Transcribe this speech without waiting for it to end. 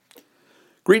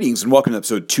Greetings and welcome to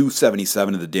episode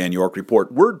 277 of the Dan York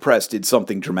Report. WordPress did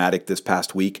something dramatic this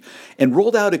past week and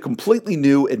rolled out a completely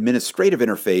new administrative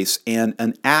interface and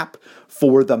an app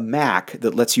for the Mac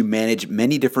that lets you manage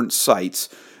many different sites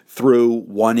through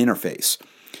one interface.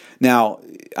 Now,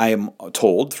 I am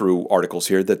told through articles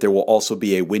here that there will also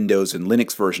be a Windows and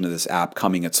Linux version of this app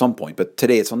coming at some point, but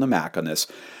today it's on the Mac on this.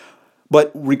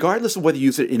 But regardless of whether you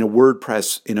use it in a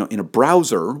WordPress, in a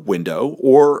browser window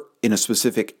or in a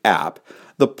specific app,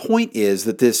 the point is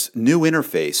that this new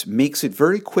interface makes it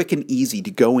very quick and easy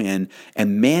to go in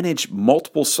and manage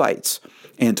multiple sites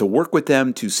and to work with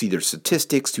them, to see their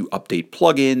statistics, to update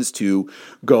plugins, to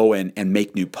go and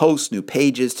make new posts, new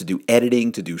pages, to do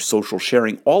editing, to do social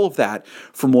sharing, all of that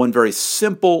from one very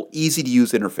simple,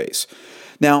 easy-to-use interface.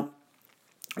 Now,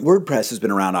 WordPress has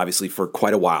been around, obviously, for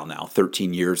quite a while now,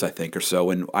 13 years, I think, or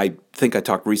so, and I think I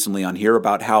talked recently on here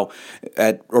about how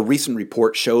a recent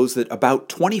report shows that about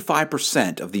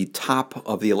 25% of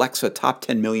the Alexa top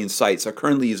 10 million sites are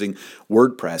currently using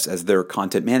WordPress as their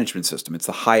content management system. It's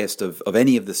the highest of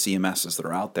any of the CMSs that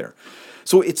are out there.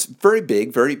 So it's very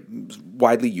big, very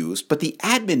widely used, but the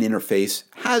admin interface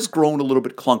has grown a little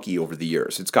bit clunky over the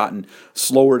years. It's gotten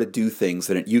slower to do things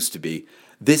than it used to be.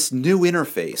 This new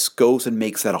interface goes and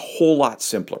makes that a whole lot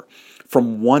simpler.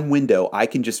 From one window, I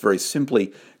can just very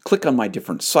simply click on my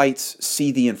different sites,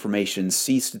 see the information,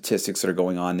 see statistics that are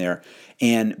going on there,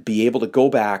 and be able to go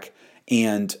back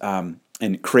and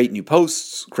create new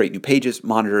posts, create new pages,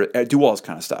 monitor, do all this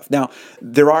kind of stuff. Now,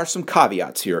 there are some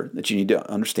caveats here that you need to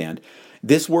understand.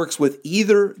 This works with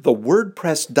either the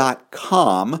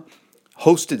WordPress.com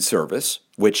hosted service,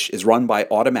 which is run by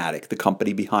Automatic, the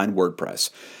company behind WordPress,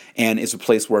 and is a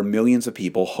place where millions of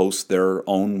people host their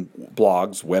own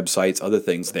blogs, websites, other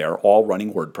things there, all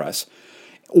running WordPress.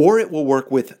 Or it will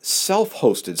work with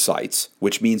self-hosted sites,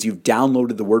 which means you've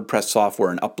downloaded the WordPress software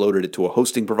and uploaded it to a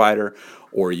hosting provider,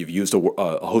 or you've used a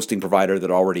hosting provider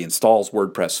that already installs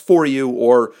WordPress for you,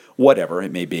 or whatever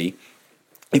it may be.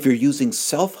 If you're using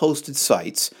self-hosted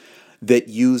sites that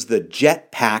use the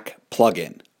Jetpack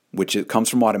plugin, which it comes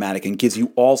from Automatic and gives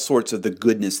you all sorts of the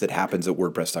goodness that happens at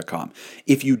WordPress.com.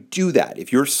 If you do that,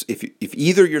 if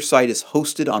either your site is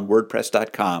hosted on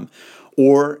WordPress.com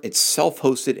or it's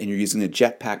self-hosted and you're using the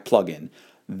Jetpack plugin,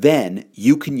 then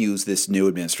you can use this new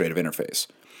administrative interface.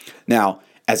 Now,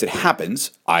 as it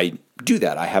happens, I do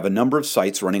that. I have a number of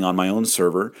sites running on my own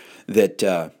server that,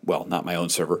 not my own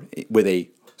server, with a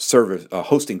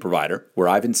hosting provider where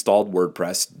I've installed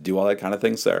WordPress, do all that kind of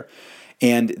things there.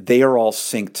 And they are all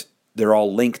synced, they're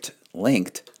all linked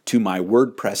to my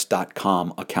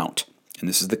WordPress.com account. And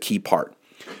this is the key part.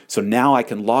 So now I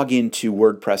can log into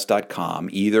WordPress.com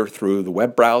either through the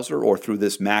web browser or through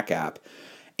this Mac app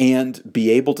and be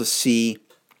able to see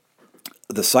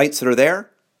the sites that are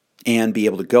there and be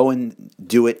able to go and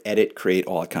do it, edit, create,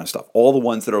 all that kind of stuff. All the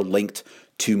ones that are linked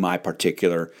to my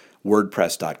particular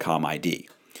WordPress.com ID.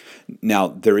 Now,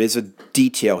 there is a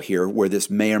detail here where this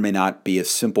may or may not be as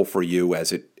simple for you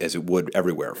as it would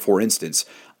everywhere. For instance,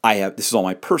 this is all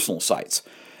my personal sites.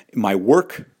 My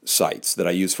work sites that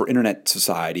I use for Internet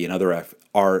Society and other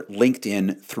are linked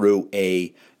in through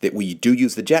that we do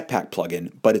use the Jetpack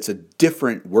plugin, but it's a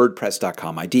different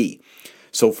WordPress.com ID.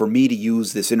 So for me to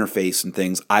use this interface and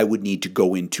things, I would need to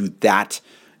go into that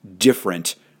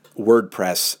different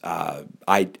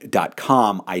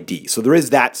WordPress.com ID. So there is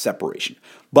that separation.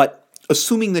 But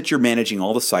assuming that you're managing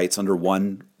all the sites under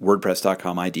one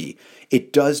WordPress.com ID,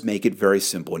 it does make it very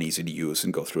simple and easy to use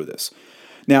and go through this.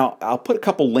 Now, I'll put a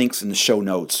couple links in the show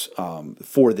notes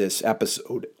for this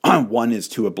episode. One is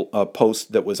to a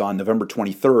post that was on November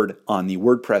 23rd on the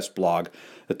WordPress blog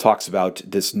that talks about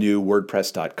this new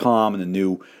WordPress.com and the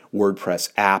new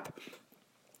WordPress app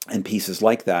and pieces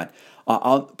like that.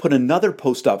 I'll put another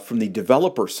post up from the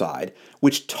developer side,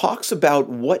 which talks about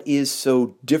what is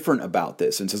so different about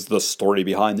this. And says the story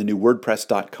behind the new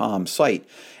WordPress.com site.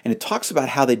 And it talks about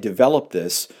how they developed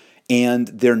this and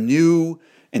their new,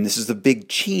 and this is the big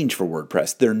change for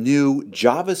WordPress, their new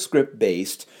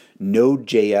JavaScript-based,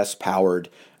 Node.js-powered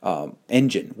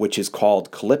engine, which is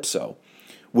called Calypso,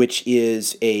 which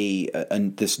is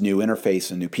this new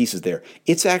interface and new pieces there.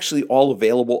 It's actually all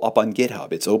available up on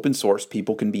GitHub. It's open source.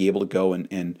 People can be able to go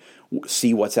and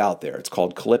see what's out there. It's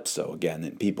called Calypso, again,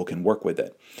 and people can work with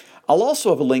it. I'll also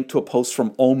have a link to a post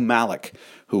from Om Malik,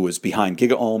 who is behind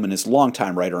GigaOM and is a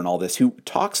longtime writer on all this, who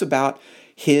talks about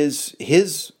his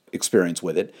experience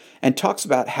with it and talks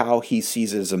about how he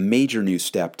sees it as a major new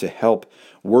step to help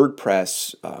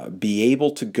WordPress be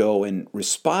able to go and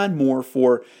respond more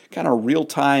for kind of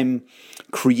real-time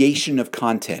creation of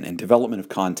content and development of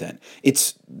content.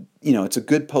 It's a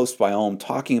good post by Om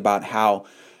talking about how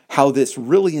how this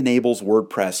really enables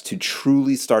WordPress to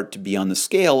truly start to be on the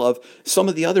scale of some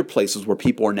of the other places where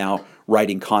people are now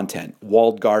writing content,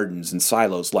 walled gardens and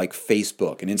silos like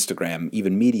Facebook and Instagram,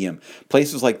 even Medium,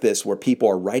 places like this where people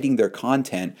are writing their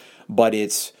content, but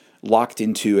it's locked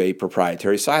into a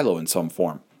proprietary silo in some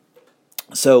form.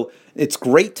 So it's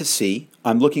great to see.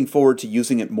 I'm looking forward to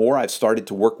using it more. I've started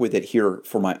to work with it here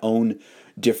for my own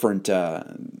different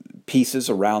pieces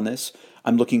around this.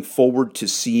 I'm looking forward to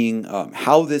seeing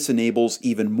how this enables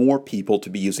even more people to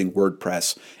be using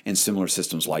WordPress and similar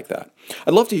systems like that.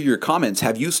 I'd love to hear your comments.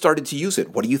 Have you started to use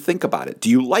it? What do you think about it? Do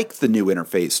you like the new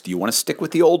interface? Do you want to stick with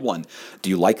the old one?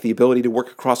 Do you like the ability to work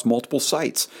across multiple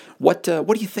sites? What do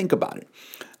you think about it?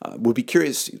 We'll be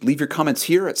curious. Leave your comments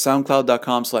here at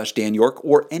soundcloud.com/DanYork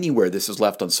or anywhere this is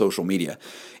left on social media.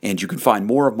 And you can find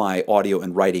more of my audio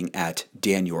and writing at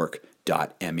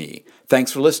danyork.me.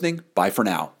 Thanks for listening. Bye for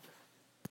now.